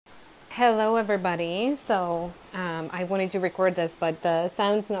Hello, everybody. I wanted to record this, but the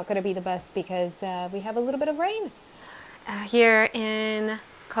sound's not going to be the best because we have a little bit of rain here in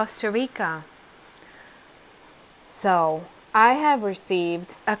Costa Rica. So, I have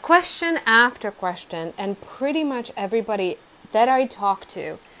received a question after question, and pretty much everybody that I talk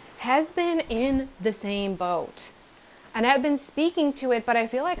to has been in the same boat. And I've been speaking to it, but I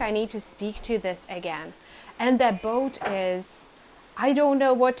feel like I need to speak to this again. And that boat is, I don't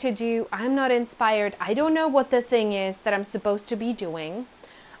know what to do. I'm not inspired. I don't know what the thing is that I'm supposed to be doing.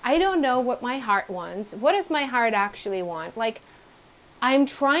 I don't know what my heart wants. What does my heart actually want? Like, I'm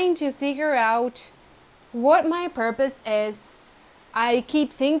trying to figure out what my purpose is. I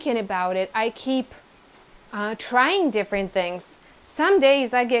keep thinking about it. I keep trying different things. Some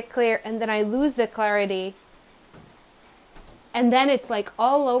days I get clear and then I lose the clarity. And then it's like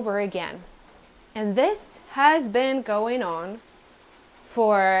all over again. And this has been going on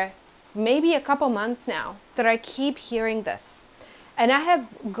for maybe a couple months now that I keep hearing this. And I have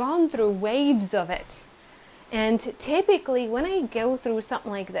gone through waves of it. And typically when I go through something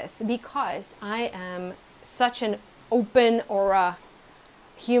like this, because I am such an open aura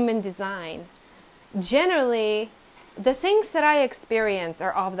human design, generally the things that I experience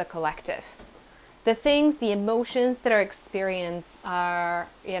are of the collective. The things, the emotions that I experience are,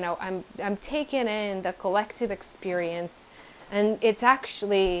 I'm taking in the collective experience. And it's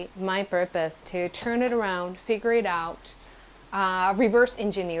actually my purpose to turn it around, figure it out, reverse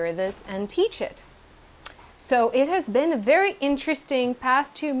engineer this, and teach it. So it has been a very interesting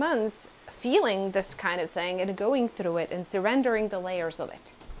past 2 months feeling this kind of thing and going through it and surrendering the layers of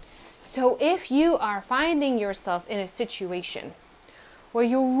it. So if you are finding yourself in a situation where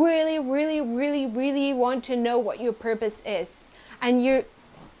you really, really, really, really want to know what your purpose is, and you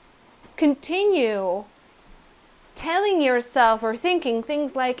continue telling yourself or thinking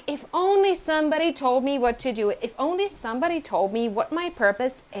things like, if only somebody told me what to do, if only somebody told me what my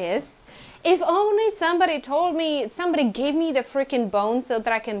purpose is, if only somebody gave me the freaking bone so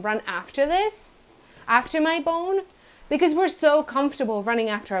that I can run after this, after my bone, because we're so comfortable running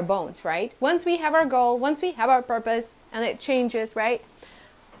after our bones, right? Once we have our goal, once we have our purpose, and it changes, right?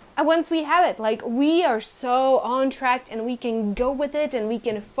 And once we have it, like, we are so on track and we can go with it and we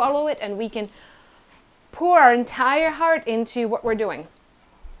can follow it and we can pour our entire heart into what we're doing.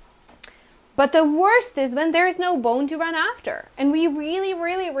 But the worst is when there is no bone to run after. And we really,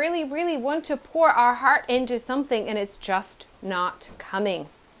 really, really, really want to pour our heart into something and it's just not coming.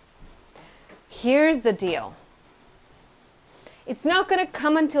 Here's the deal. It's not going to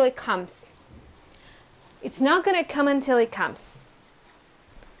come until it comes. It's not going to come until it comes.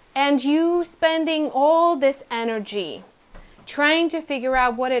 And you spending all this energy trying to figure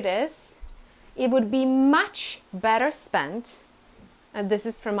out what it is, it would be much better spent, and this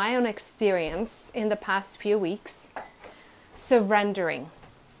is from my own experience in the past few weeks, surrendering.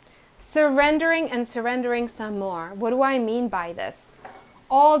 Surrendering and surrendering some more. What do I mean by this?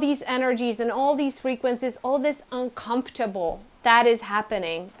 All these energies and all these frequencies, all this uncomfortable that is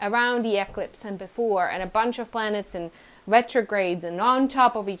happening around the eclipse and before, and a bunch of planets and retrogrades and on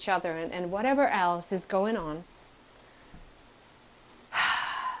top of each other and whatever else is going on.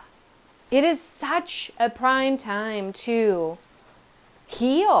 It is such a prime time to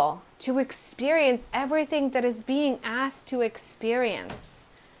heal, to experience everything that is being asked to experience,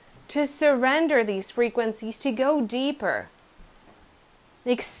 to surrender these frequencies, to go deeper.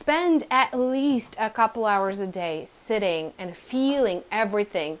 Like, spend at least a couple hours a day sitting and feeling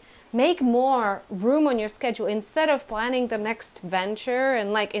everything. Make more room on your schedule instead of planning the next venture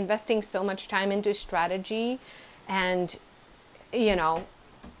and like investing so much time into strategy and,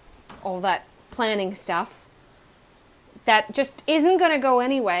 all that planning stuff that just isn't going to go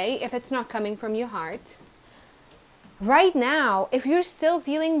anyway if it's not coming from your heart. Right now, if you're still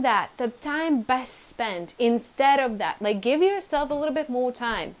feeling that, the time best spent instead of that, like, give yourself a little bit more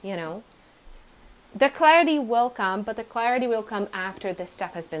time, The clarity will come, but the clarity will come after this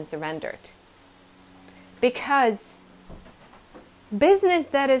stuff has been surrendered. Because business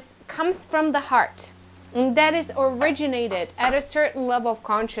that comes from the heart, and that is originated at a certain level of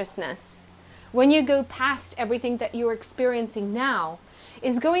consciousness, when you go past everything that you're experiencing now,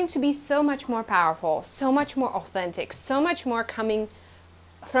 is going to be so much more powerful, so much more authentic, so much more coming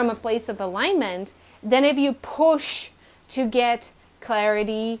from a place of alignment than if you push to get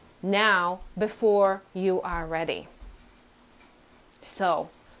clarity now before you are ready. So,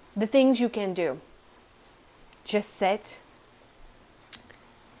 the things you can do. Just sit.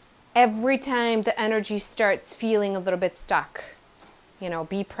 Every time the energy starts feeling a little bit stuck,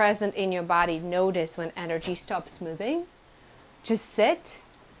 be present in your body. Notice when energy stops moving. Just sit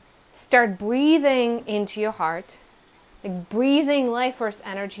Start breathing into your heart, like breathing life force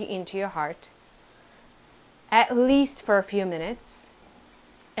energy into your heart, at least for a few minutes,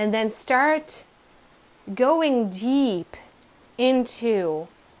 and then start going deep into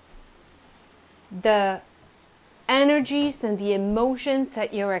the energies and the emotions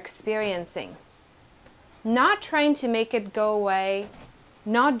that you're experiencing. Not trying to make it go away,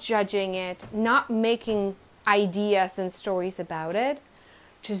 not judging it, not making ideas and stories about it,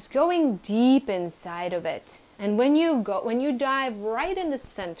 just going deep inside of it. And when you dive right in the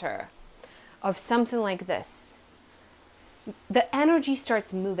center of something like this, the energy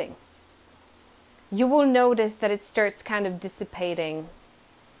starts moving. You will notice that it starts kind of dissipating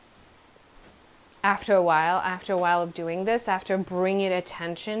after a while of doing this, after bringing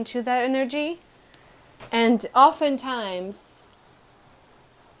attention to that energy. And oftentimes,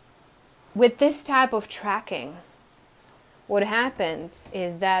 with this type of tracking, what happens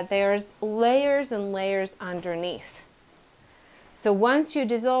is that there's layers and layers underneath. So once you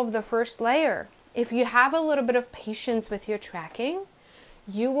dissolve the first layer, if you have a little bit of patience with your tracking,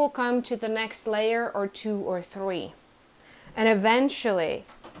 you will come to the next layer or 2 or 3. And eventually,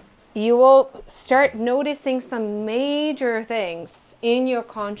 you will start noticing some major things in your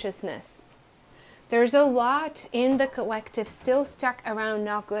consciousness. There's a lot in the collective still stuck around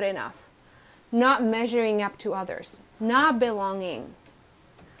not good enough, not measuring up to others, not belonging,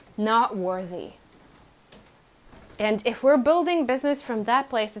 not worthy. And if we're building business from that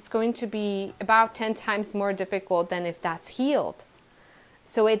place, it's going to be about 10 times more difficult than if that's healed.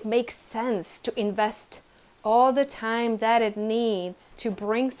 So it makes sense to invest all the time that it needs to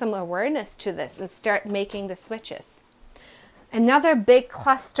bring some awareness to this and start making the switches. Another big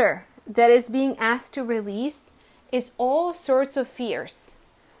cluster that is being asked to release is all sorts of fears.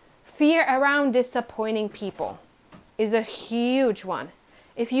 Fear around disappointing people is a huge one.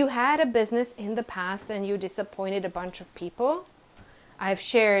 If you had a business in the past and you disappointed a bunch of people, I've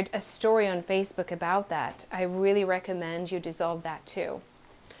shared a story on Facebook about that. I really recommend you dissolve that too.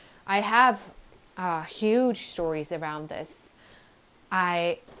 I have huge stories around this.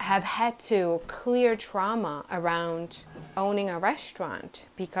 I have had to clear trauma around owning a restaurant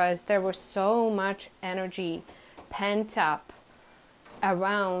because there was so much energy pent up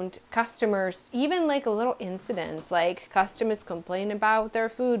around customers, even like a little incidents, like customers complain about their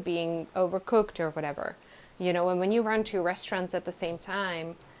food being overcooked or whatever. You know, and when you run 2 restaurants at the same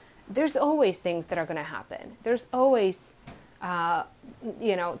time, there's always things that are going to happen. There's always,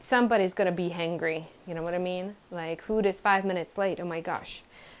 somebody's going to be hangry. You know what I mean? Like food is 5 minutes late. Oh my gosh.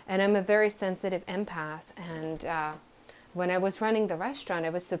 And I'm a very sensitive empath. And when I was running the restaurant, I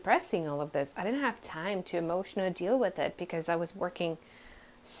was suppressing all of this. I didn't have time to emotionally deal with it because I was working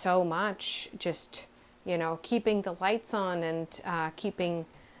so much, just, keeping the lights on and keeping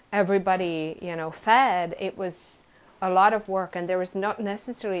everybody, fed. It was a lot of work and there was not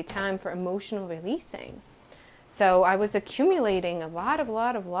necessarily time for emotional releasing. So I was accumulating a lot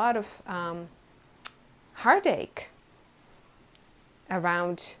of heartache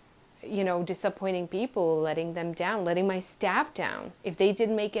around, disappointing people, letting them down, letting my staff down. If they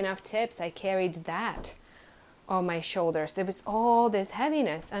didn't make enough tips, I carried that on my shoulders. There was all this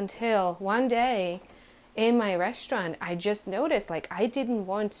heaviness until one day in my restaurant, I just noticed like I didn't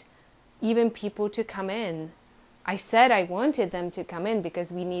want even people to come in. I said I wanted them to come in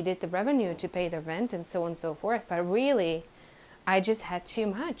because we needed the revenue to pay the rent and so on and so forth. But really, I just had too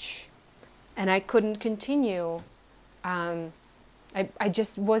much and I couldn't continue. I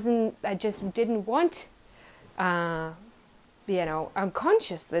just didn't want,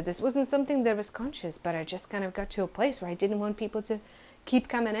 unconsciously. This wasn't something that was conscious, but I just kind of got to a place where I didn't want people to keep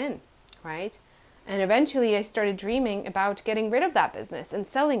coming in, right? And eventually I started dreaming about getting rid of that business and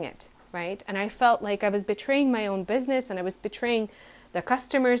selling it, right? And I felt like I was betraying my own business and I was betraying the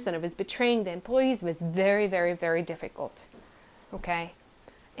customers and I was betraying the employees. It was very, very, very difficult, okay?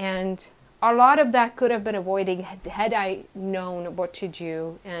 And a lot of that could have been avoided had I known what to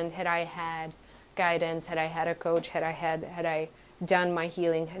do and had I had guidance, had I had a coach, had I done my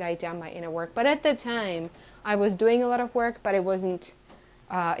healing, had I done my inner work. But at the time, I was doing a lot of work, but it wasn't,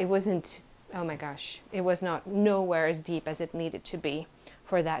 oh my gosh, it was not nowhere as deep as it needed to be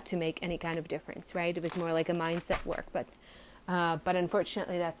for that to make any kind of difference, right? It was more like a mindset work, but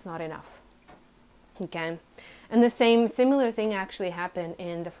unfortunately that's not enough, okay? And the similar thing actually happened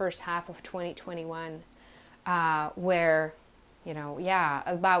in the first half of 2021, where,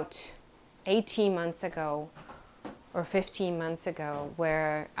 about 18 months ago or 15 months ago,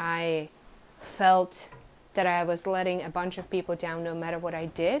 where I felt that I was letting a bunch of people down no matter what I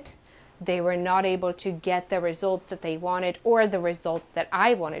did, they were not able to get the results that they wanted or the results that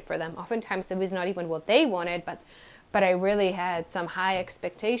I wanted for them. Oftentimes it was not even what they wanted, but I really had some high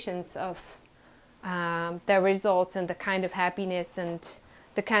expectations of the results and the kind of happiness and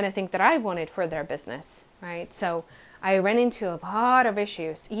the kind of thing that I wanted for their business, right? So I ran into a lot of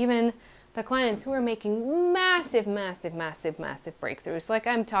issues, even the clients who were making massive breakthroughs. Like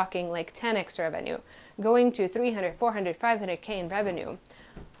I'm talking like 10x revenue, going to 300, 400, 500K in revenue.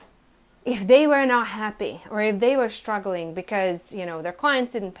 If they were not happy or if they were struggling because, you know, their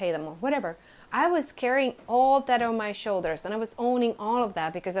clients didn't pay them or whatever, I was carrying all that on my shoulders and I was owning all of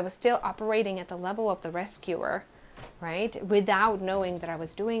that because I was still operating at the level of the rescuer, right? Without knowing that I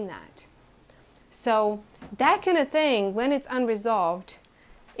was doing that. So that kind of thing, when it's unresolved,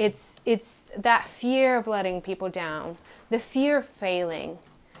 it's that fear of letting people down, the fear of failing,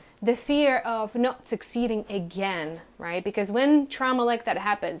 the fear of not succeeding again, right? Because when trauma like that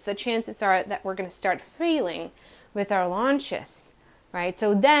happens, the chances are that we're going to start failing with our launches, right?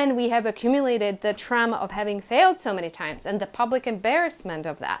 So then we have accumulated the trauma of having failed so many times and the public embarrassment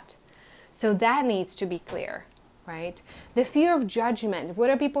of that. So that needs to be clear, right? The fear of judgment.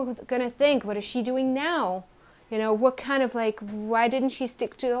 What are people going to think? What is she doing now? You know, what kind of like, why didn't she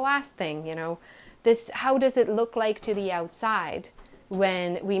stick to the last thing? You know, how does it look like to the outside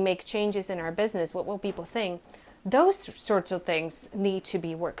when we make changes in our business? What will people think? Those sorts of things need to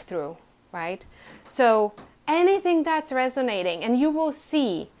be worked through, right? So anything that's resonating, and you will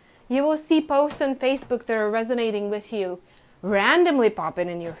see posts on Facebook that are resonating with you randomly popping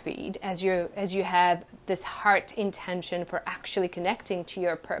in your feed as you have this heart intention for actually connecting to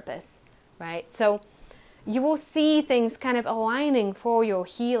your purpose, right? So you will see things kind of aligning for your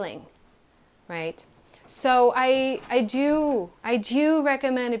healing, right? So I do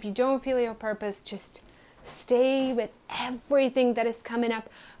recommend, if you don't feel your purpose, just stay with everything that is coming up.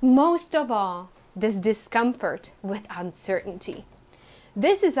 Most of all, this discomfort with uncertainty.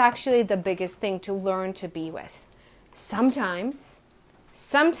 This is actually the biggest thing to learn to be with. Sometimes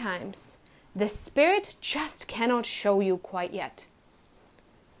the spirit just cannot show you quite yet.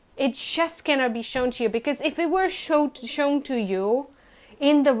 It just cannot be shown to you, because if it were shown to you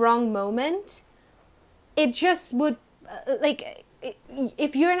in the wrong moment, it just would,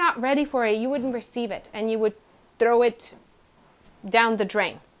 if you're not ready for it, you wouldn't receive it and you would throw it down the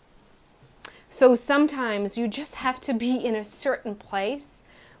drain. So sometimes you just have to be in a certain place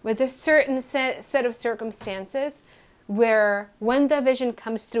with a certain set of circumstances where when the vision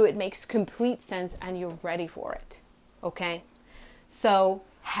comes through, it makes complete sense and you're ready for it. Okay? So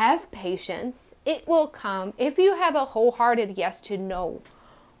have patience. It will come if you have a wholehearted yes to know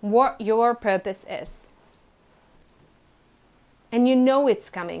what your purpose is. And you know it's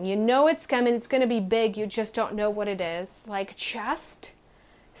coming. It's going to be big. You just don't know what it is. Like, just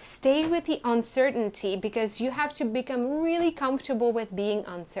stay with the uncertainty, because you have to become really comfortable with being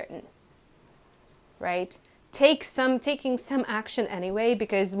uncertain, right? Taking some action anyway,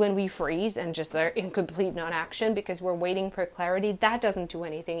 because when we freeze and just are in complete non-action because we're waiting for clarity, that doesn't do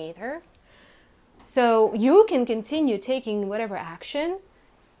anything either. So you can continue taking whatever action.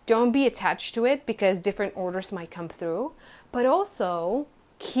 Don't be attached to it, because different orders might come through. But also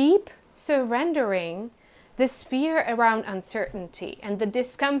keep surrendering this fear around uncertainty and the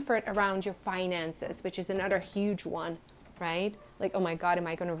discomfort around your finances, which is another huge one, right? Like, oh my God, am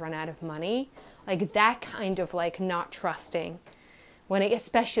I going to run out of money? Like that kind of like not trusting,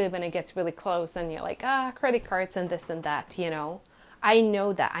 especially when it gets really close and you're like, credit cards and this and that, you know. I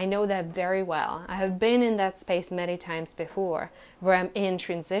know that very well. I have been in that space many times before, where I'm in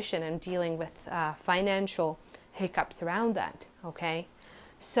transition and dealing with financial hiccups around that, okay?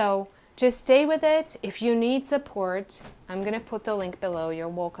 So just stay with it. If you need support, I'm going to put the link below. You're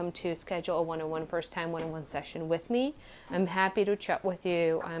welcome to schedule a one-on-one, first-time one-on-one session with me. I'm happy to chat with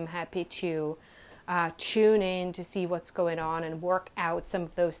you. I'm happy to tune in to see what's going on and work out some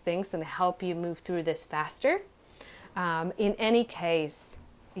of those things and help you move through this faster. In any case,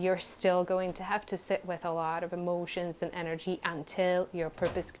 you're still going to have to sit with a lot of emotions and energy until your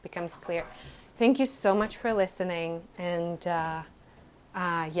purpose becomes clear. Thank you so much for listening, and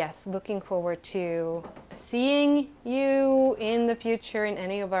yes, looking forward to seeing you in the future in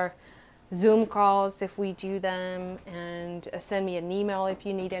any of our Zoom calls if we do them, and send me an email if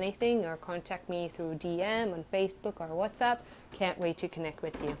you need anything, or contact me through DM on Facebook or WhatsApp. Can't wait to connect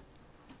with you.